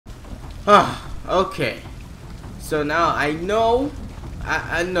Okay. So now I know,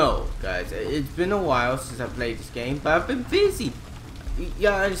 I know, guys. It's been a while since I played this game, but I've been busy.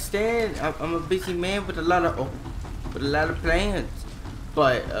 Y'all understand? I'm a busy man with a lot of plans.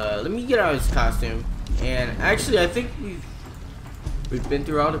 But let me get out of this costume. And actually, I think we've been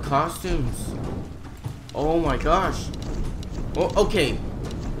through all the costumes. Oh my gosh. Well, okay.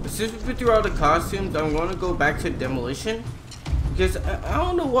 Since we've been through all the costumes, I'm gonna go back to demolition. Because I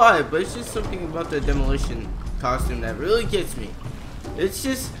don't know why, but it's just something about the demolition costume that really gets me. It's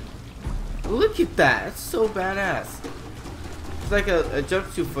just, look at that. It's so badass. It's like a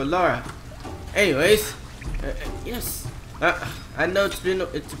jumpsuit for Laura. Anyways, yes. I know it's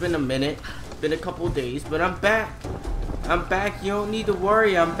been a minute, been a couple days, but I'm back. I'm back. You don't need to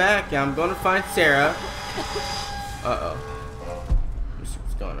worry. I'm back. I'm gonna find Sarah. Let's see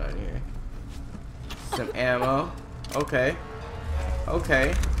what's going on here. Some ammo. Okay.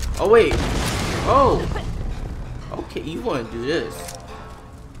 Okay. Oh wait. Oh. Okay, you want to do this?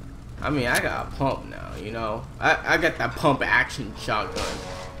 I mean, I got a pump now. You know, I got that pump action shotgun.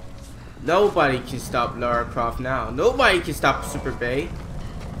 Nobody can stop Lara Croft now. Nobody can stop Super Bay.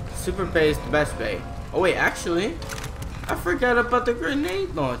 Super Bay is the best Bay. Oh wait, actually, I forgot about the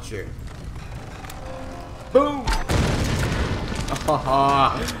grenade launcher. Boom!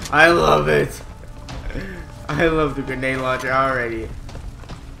 Oh, I love it. I love the grenade launcher already.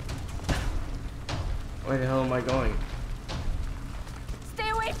 Where the hell am I going? Stay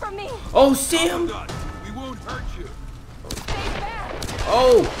away from me! Oh, Sam! We won't hurt you. Stay back!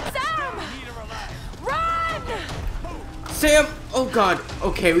 Oh! Sam! Run! Sam! Oh god.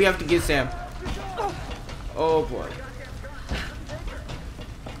 Okay, we have to get Sam. Oh boy.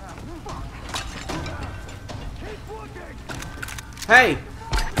 Hey!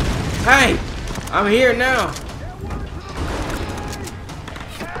 Hey! I'm here now.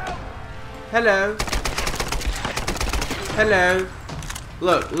 Hello. Hello.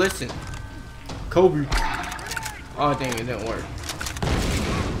 Look, listen. Kobe. Oh dang, it didn't work.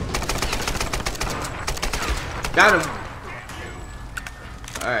 Got him.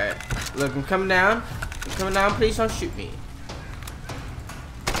 Alright. Look, I'm coming down. I'm coming down. Please don't shoot me.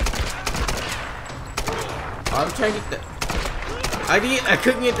 Oh, I'm trying to get the... I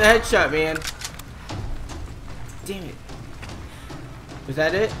couldn't get the headshot, man. Damn it. Was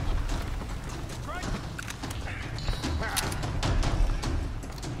that it?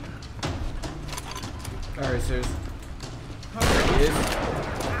 Alright, sirs. There he is.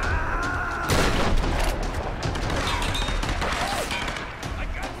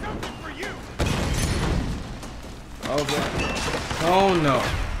 Oh boy. Oh no.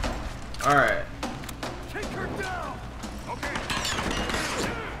 Alright. Take her down. Okay.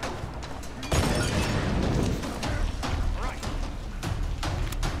 All right.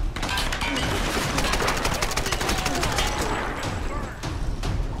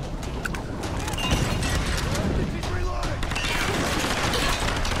 She's reloading.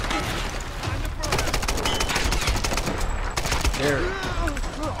 There.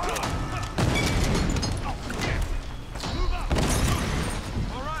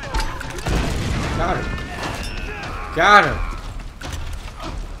 Got him. Got him.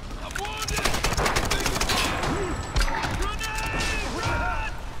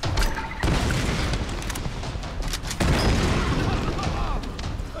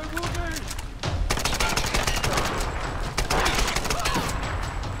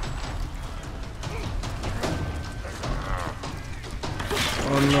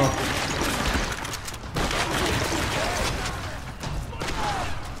 Oh no.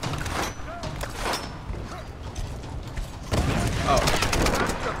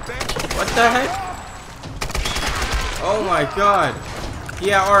 What the heck? Oh my god.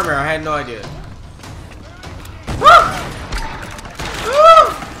 Yeah, armor. I had no idea. Ah! Ah!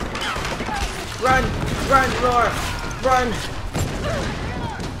 Run! Run, Laura! Run!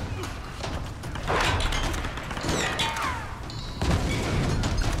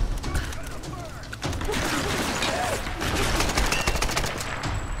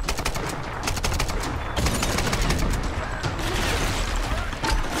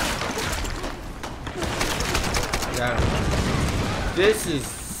 This is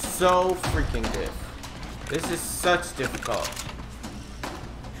so freaking diff. This is such difficult.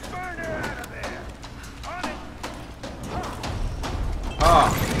 Oh.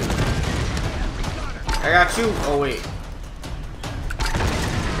 I got you. Oh wait.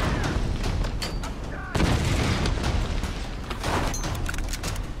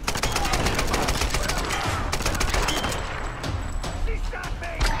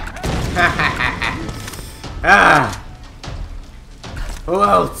 Ah. Who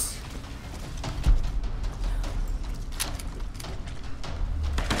else?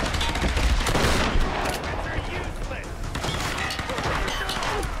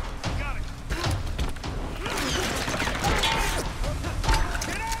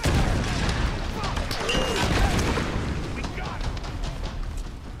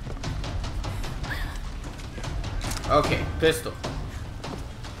 Okay, pistol.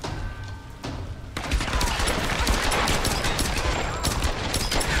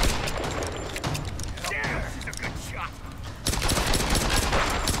 Damn, she's a good shot.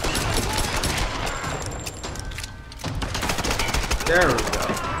 There we go.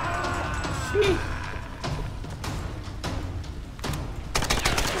 Sheesh.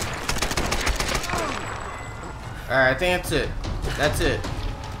 Alright, I think that's it. That's it.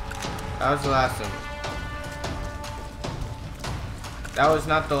 That was the last one. That was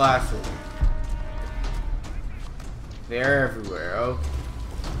not the last one. They're everywhere. Okay.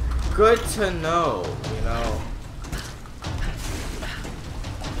 Good to know, you know.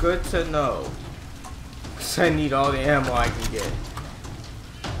 Good to know. Because I need all the ammo I can get.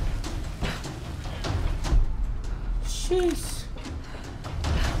 Jeez.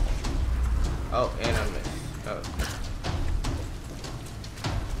 Oh, and I missed. Oh.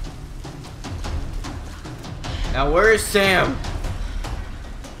 Now where is Sam?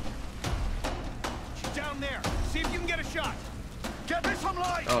 She's down there. See if you can get a shot. Get me some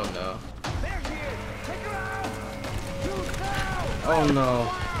light. Oh no. There she is. Take her out. Shoot now. Oh no.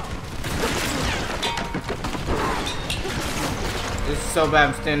 This is so bad.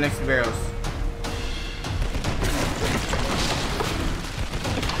 I'm standing next to barrels.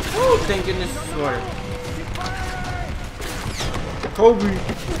 Oh, thank goodness it's water. Kobe.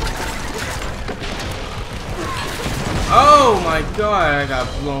 Oh my god, I got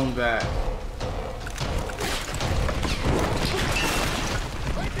blown back.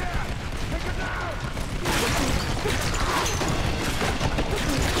 Right there. Take her down.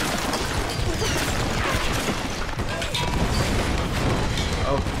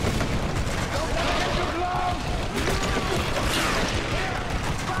 Oh.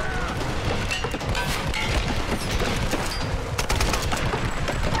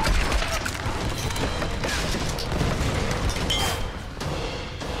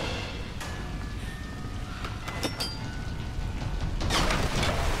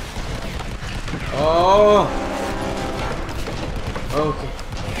 Oh. Okay.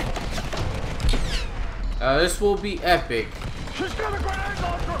 This will be epic. She's got a grenade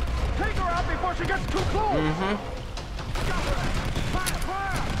launcher. Take her out before she gets too close. Mm-hmm. Fire,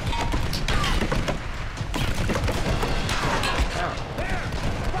 fire. There.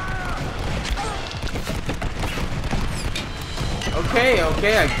 Fire. Okay,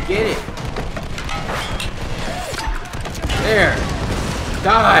 okay, I get it. There.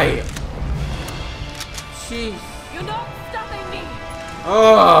 Die. Jeez. You're not stopping me!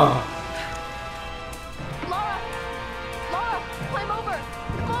 Oh. Laura! Laura, climb over!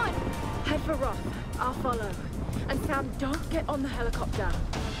 Come on! Head for Roth. I'll follow. And Sam, don't get on the helicopter.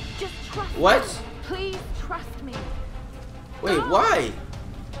 Just trust What? me. Please trust me. Wait, why?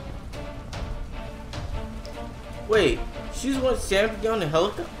 Wait, she's what Sam to get on the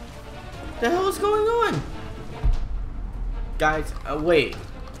helicopter? The hell is going on? Guys, wait.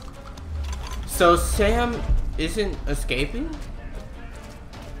 So Sam isn't escaping?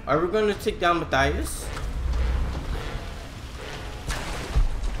 Are we going to take down Matthias?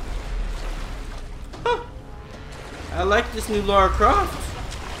 Huh. I like this new Lara Croft.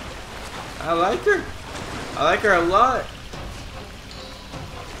 I like her. I like her a lot.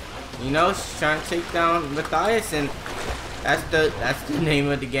 You know, she's trying to take down Matthias, and that's the name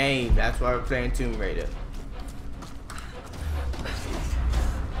of the game. That's why we're playing Tomb Raider.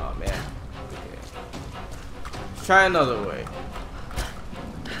 Oh man. Okay. Let's try another way.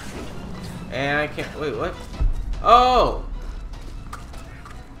 And I can't wait, what? Oh!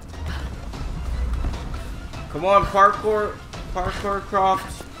 Come on, parkour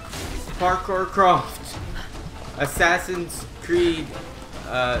Croft. Parkour Croft. Assassin's Creed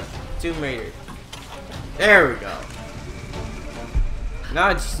Tomb Raider. There we go. Now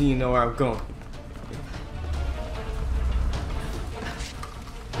I just need to know where I'm going.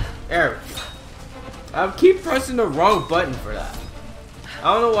 There we go. I keep pressing the wrong button for that.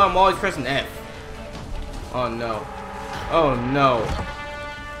 I don't know why I'm always pressing F. Oh no. Oh no.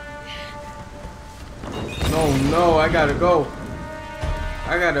 No, no, I gotta go.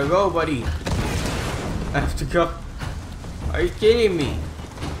 I gotta go, buddy. I have to go. Are you kidding me?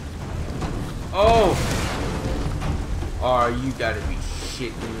 Oh. Oh, you gotta be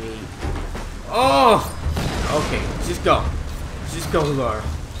shitting me. Oh. Okay, just go. Just go, Laura.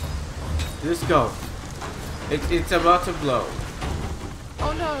 Just go. It's about to blow.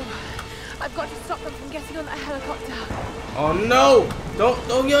 Oh no! I've got to stop them from getting on that helicopter. Oh no!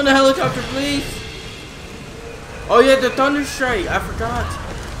 Don't get on the helicopter, please. Oh yeah, the thunder strike. I forgot.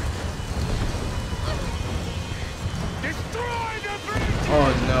 Destroy the bridge.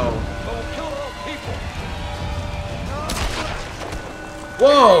 Oh no. We'll kill all people.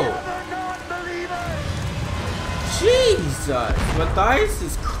 Whoa! Jesus! Matthias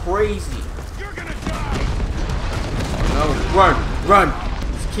is crazy. You're gonna die. No, run!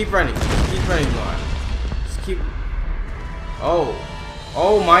 Just keep running. Just keep running, Laura. Just keep.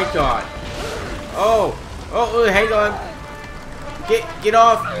 Oh my God. Oh, hang on. Get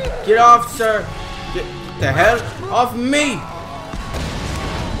off, sir. Get the hell off me!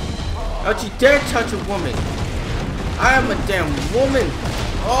 Don't you dare touch a woman. I am a damn woman.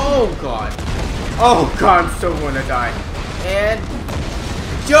 Oh God, I'm so gonna die. And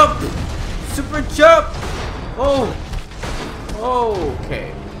jump, super jump. Oh,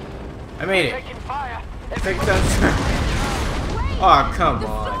 okay. I made it. Take that. Oh, come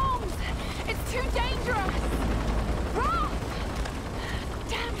on. It's too dangerous. Roth!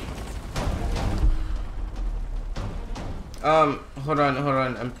 Damn it. Hold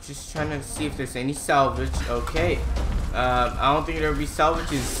on. I'm just trying to see if there's any salvage. Okay. I don't think there'll be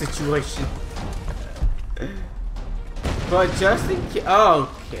salvage in this situation. But just in case. Oh,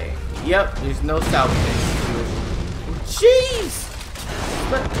 okay. Yep, there's no salvage in this situation. Jeez!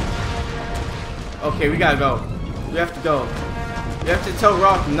 Okay, we gotta go. We have to go. We have to tell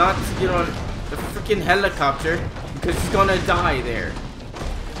Roth not to get on the freaking helicopter because he's gonna die there.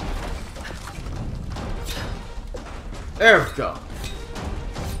 There we go.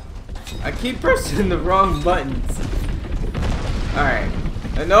 I keep pressing the wrong buttons. Alright.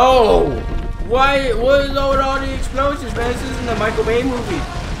 No! Why? What is all with all the explosions, man? This isn't a Michael Bay movie.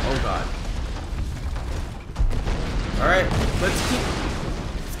 Oh God. Alright, let's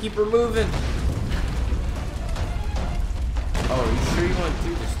keep her moving. Oh, you sure you want to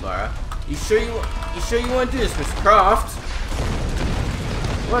do this, Laura? You sure you want to do this, Miss Croft?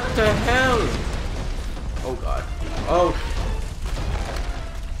 What the hell? Oh God. Oh.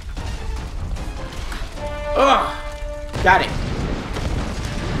 Ugh. Got it.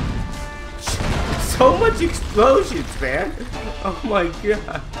 So much explosions, man. Oh my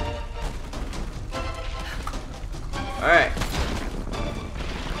God. Alright.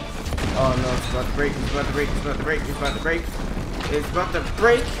 Oh no, it's about to break, it's about to break, it's about to break, it's about to break. It's about to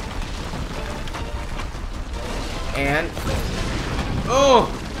break. And oh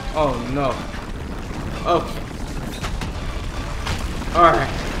no. Okay.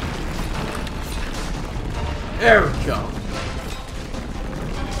 Alright. There we go.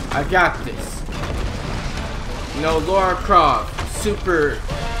 I got this. You know, Lara Croft, super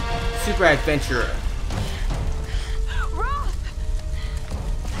adventurer.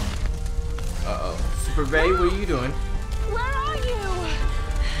 Super Bay, what are you doing? Where are you?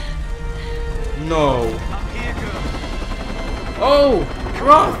 No. I'm here, girl. Oh,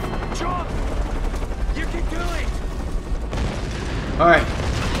 Roth. Jump! You can do it! Alright.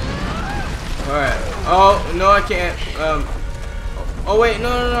 Oh, no, I can't. Oh, wait, no,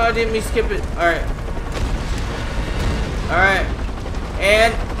 I didn't mean skip it. Alright. Alright.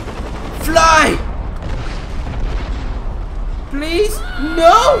 And fly! Please?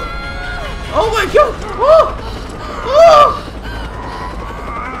 No! Oh my God!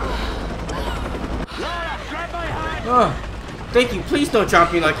 Oh, thank you. Please don't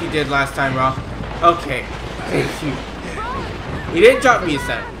drop me like you did last time, Roth. Okay, thank you. You didn't drop me this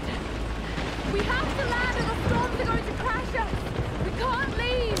time. We have to land or the storms are going to crash us. We can't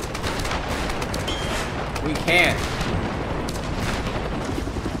leave. We can't.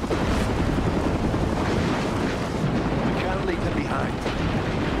 We can't leave them behind.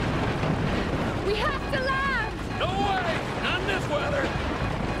 We have to land. No way! Not in this weather!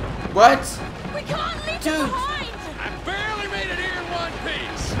 What? We can't leave Dude. them behind. I barely made it here in one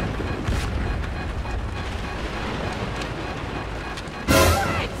piece!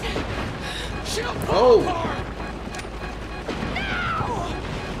 She'll pull Oh. apart! Now!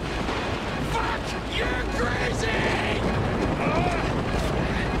 Fuck! You're crazy!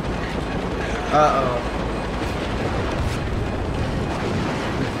 Uh-oh.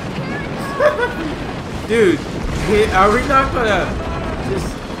 Dude, are we not gonna just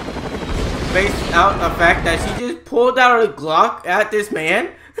face out the fact that she just pulled out a Glock at this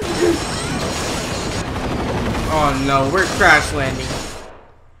man? Oh no, we're crash landing.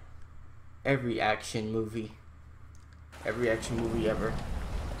 Every action movie ever.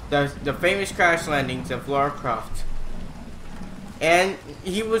 The famous crash landings of Lara Croft. And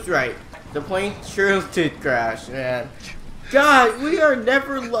he was right. The plane sure did crash, man. God, we are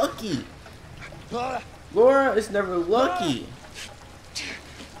never lucky. Laura is never lucky.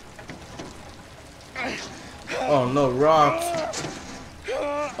 Oh no, rocks.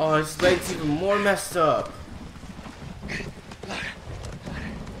 Oh, his leg's even more messed up.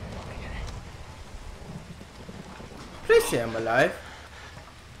 Please say I'm alive.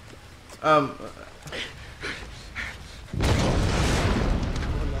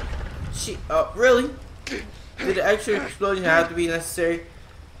 Really? Did the extra explosion have to be necessary?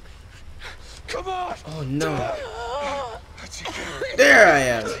 Come on! Oh no. There I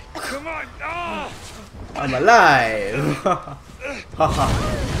am. Come on! Oh. I'm alive.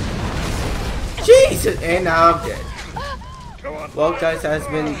 Jesus! And now I'm dead. Come on! Well, guys, has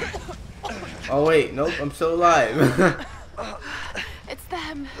been. Oh wait, nope, I'm still alive. It's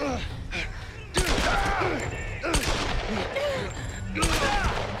them.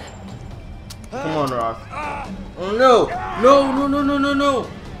 Come on, Roth. Oh no! No! No! No! No! No! No!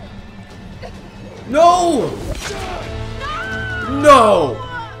 No! No!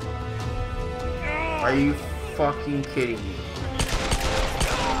 Are you fucking kidding me?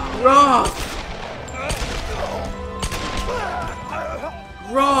 Roth!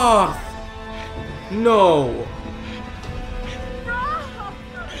 Roth! No!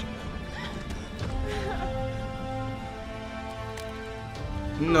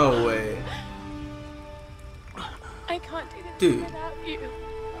 No way. I can't do this Dude. without you.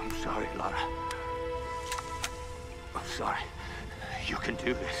 I'm sorry, Lara. I'm sorry. You can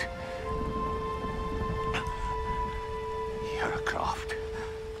do this. You're a Croft.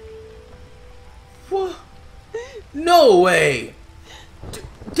 What? No way!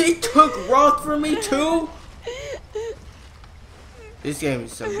 They took Roth from me too? This game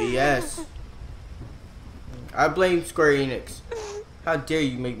is some BS. I blame Square Enix. How dare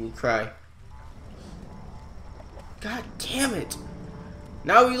you make me cry? God damn it!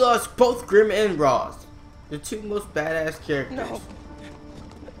 Now we lost both Grim and Roth, the two most badass characters. No.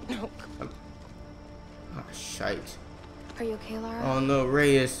 No. Oh, shite. Are you okay, Lara? Oh no,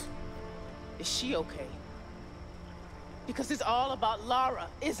 Reyes. Is she okay? Because it's all about Lara,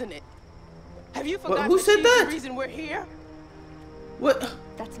 isn't it? Have you forgotten who that said she's that? the reason we're here? What?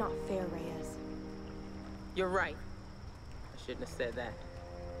 That's not fair, Reyes. You're right. I shouldn't have said that.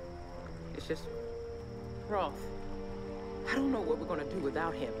 It's just... Roth. I don't know what we're gonna do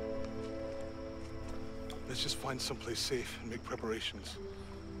without him. Let's just find someplace safe and make preparations.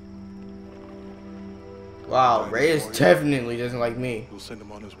 Wow, Reyes definitely doesn't like me. We'll send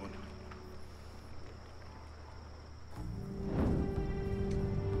him on as one.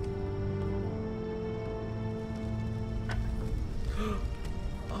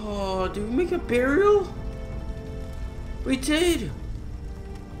 Oh, did we make a burial? We did.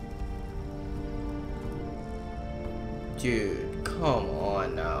 Dude, come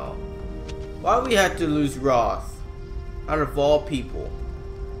on now. Why we had to lose Roth? Out of all people.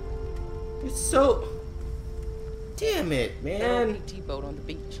 It's so... Damn it, man. PT boat on the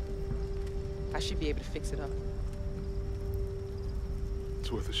beach. I should be able to fix it up.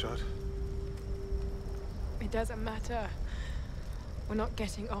 It's worth a shot. It doesn't matter. We're not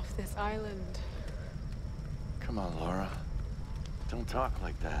getting off this island. Come on, Laura. Don't talk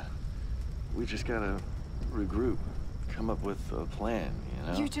like that. We just gotta regroup. Come up with a plan,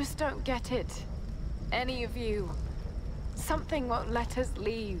 you know? You just don't get it. Any of you. Something won't let us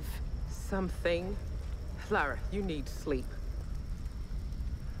leave. Something? Lara, you need sleep.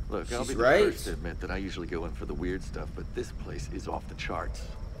 Look, I'll She's be the right. first to admit that I usually go in for the weird stuff, but this place is off the charts.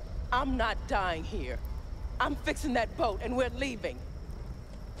 I'm not dying here. I'm fixing that boat and we're leaving.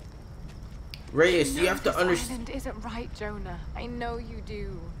 Reyes, you have to This understand. island isn't right, Jonah. I know you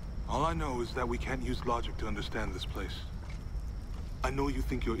do. All I know is that we can't use logic to understand this place. I know you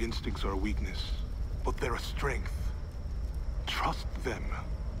think your instincts are a weakness, but they're a strength. Trust them.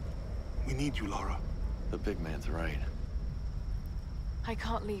 We need you, Lara. The big man's right. I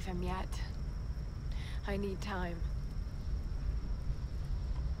can't leave him yet. I need time.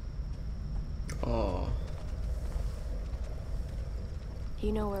 Oh.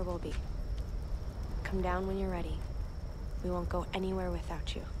 You know where we'll be. Come down when you're ready. We won't go anywhere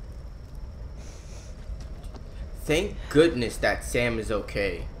without you. Thank goodness that Sam is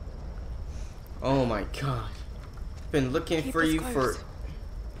okay. Oh my god. Been looking Keep for us you close.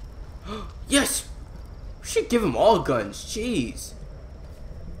 for... Yes! We should give them all guns. Jeez.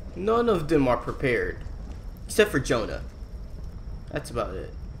 None of them are prepared. Except for Jonah. That's about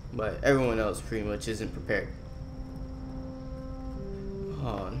it. But everyone else pretty much isn't prepared.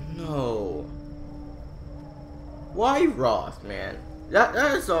 Oh no. Why Roth, man?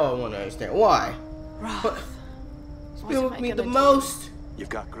 That's all I want to understand. Why? Roth. He's What been am with I me the gonna do? most. You've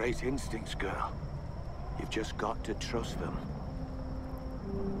got great instincts, girl. You've just got to trust them.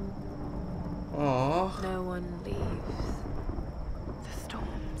 Aww. No one leaves. The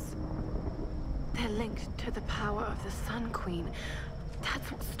storms. They're linked to the power of the Sun Queen.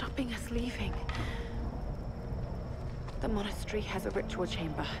 That's what's stopping us leaving. The monastery has a ritual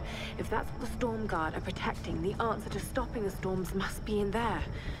chamber. If that's what the Storm Guard are protecting, the answer to stopping the storms must be in there.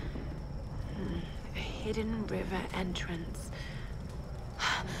 A hidden river entrance.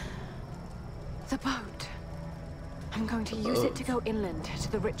 The boat. I'm going to use it to go inland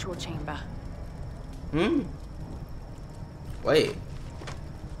to the ritual chamber. Wait.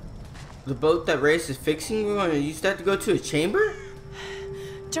 The boat that Reyes is fixing, we're going to use that to go to a chamber?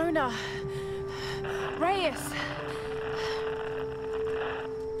 Jonah! Reyes!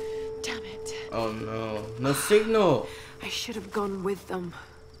 Damn it. Oh no. No signal. I should have gone with them.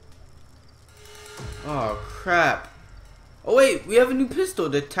 Oh crap. Oh wait, we have a new pistol,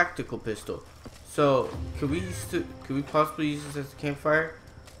 the tactical pistol. So, could we possibly use this as a campfire?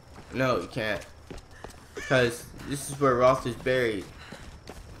 No, you can't. Because this is where Roth is buried.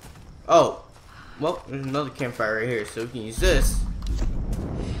 Oh, well, there's another campfire right here, so we can use this.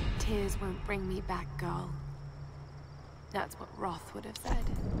 Tears won't bring me back, girl. That's what Roth would have said.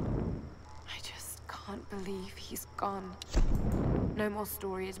 I just can't believe he's gone. No more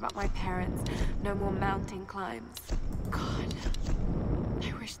stories about my parents. No more mountain climbs. God,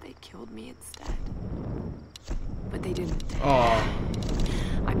 I wish they killed me instead. But they didn't. Oh.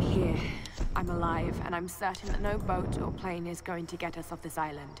 I'm here. I'm alive, and I'm certain that no boat or plane is going to get us off this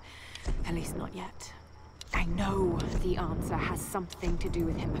island. At least not yet. I know the answer has something to do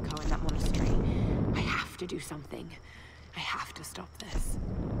with Himiko and that monastery. I have to do something. I have to stop this.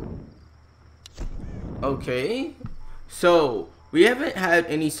 Okay. So, we haven't had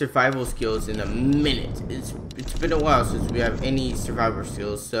any survival skills in a minute. It's been a while since we have any survival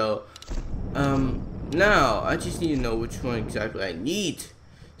skills. So, now I just need to know which one exactly I need.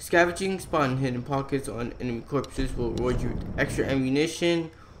 Scavenging, spawn hidden pockets on enemy corpses will reward you with extra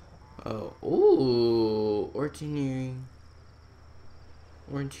ammunition. Ooh, orienteering.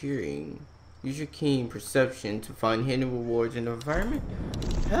 Use your keen perception to find hidden rewards in the environment.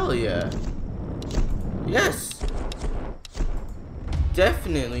 Hell yeah. Yes.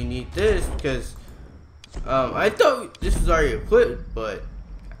 Definitely need this because I thought this was already equipped, but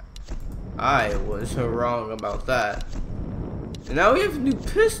I was wrong about that. And now we have a new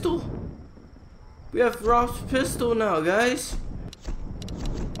pistol. We have Roth's pistol now, guys.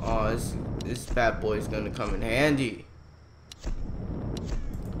 Oh, this bad boy is gonna come in handy.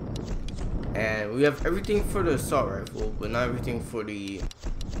 And we have everything for the assault rifle, but not everything for the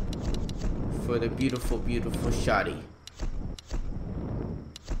beautiful, beautiful shotty.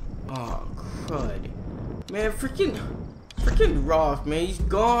 Oh, crud. Man, freaking Roth, man, he's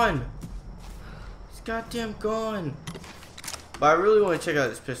gone. He's goddamn gone. But I really want to check out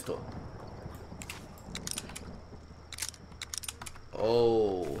this pistol.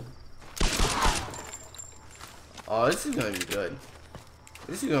 Oh. Oh, this is gonna be good.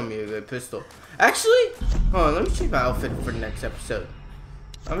 This is gonna be a good pistol. Actually, hold on, let me change my outfit for the next episode.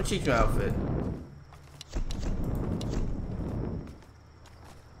 I'm gonna change my outfit.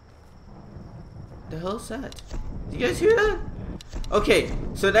 The hell is that? Did you guys hear that? Okay,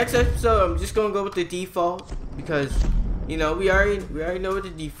 so next episode I'm just gonna go with the default because you know we already know what the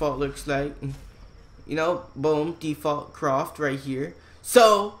default looks like. You know, boom, default Croft right here.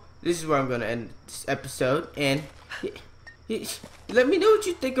 So this is where I'm gonna end this episode, and let me know what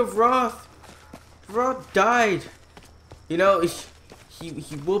you think of Roth. Roth died. You know,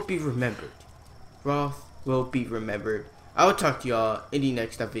 he will be remembered. Roth will be remembered. I will talk to y'all in the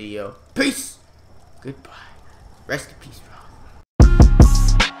next video. Peace. Goodbye. Rest in peace, Roth.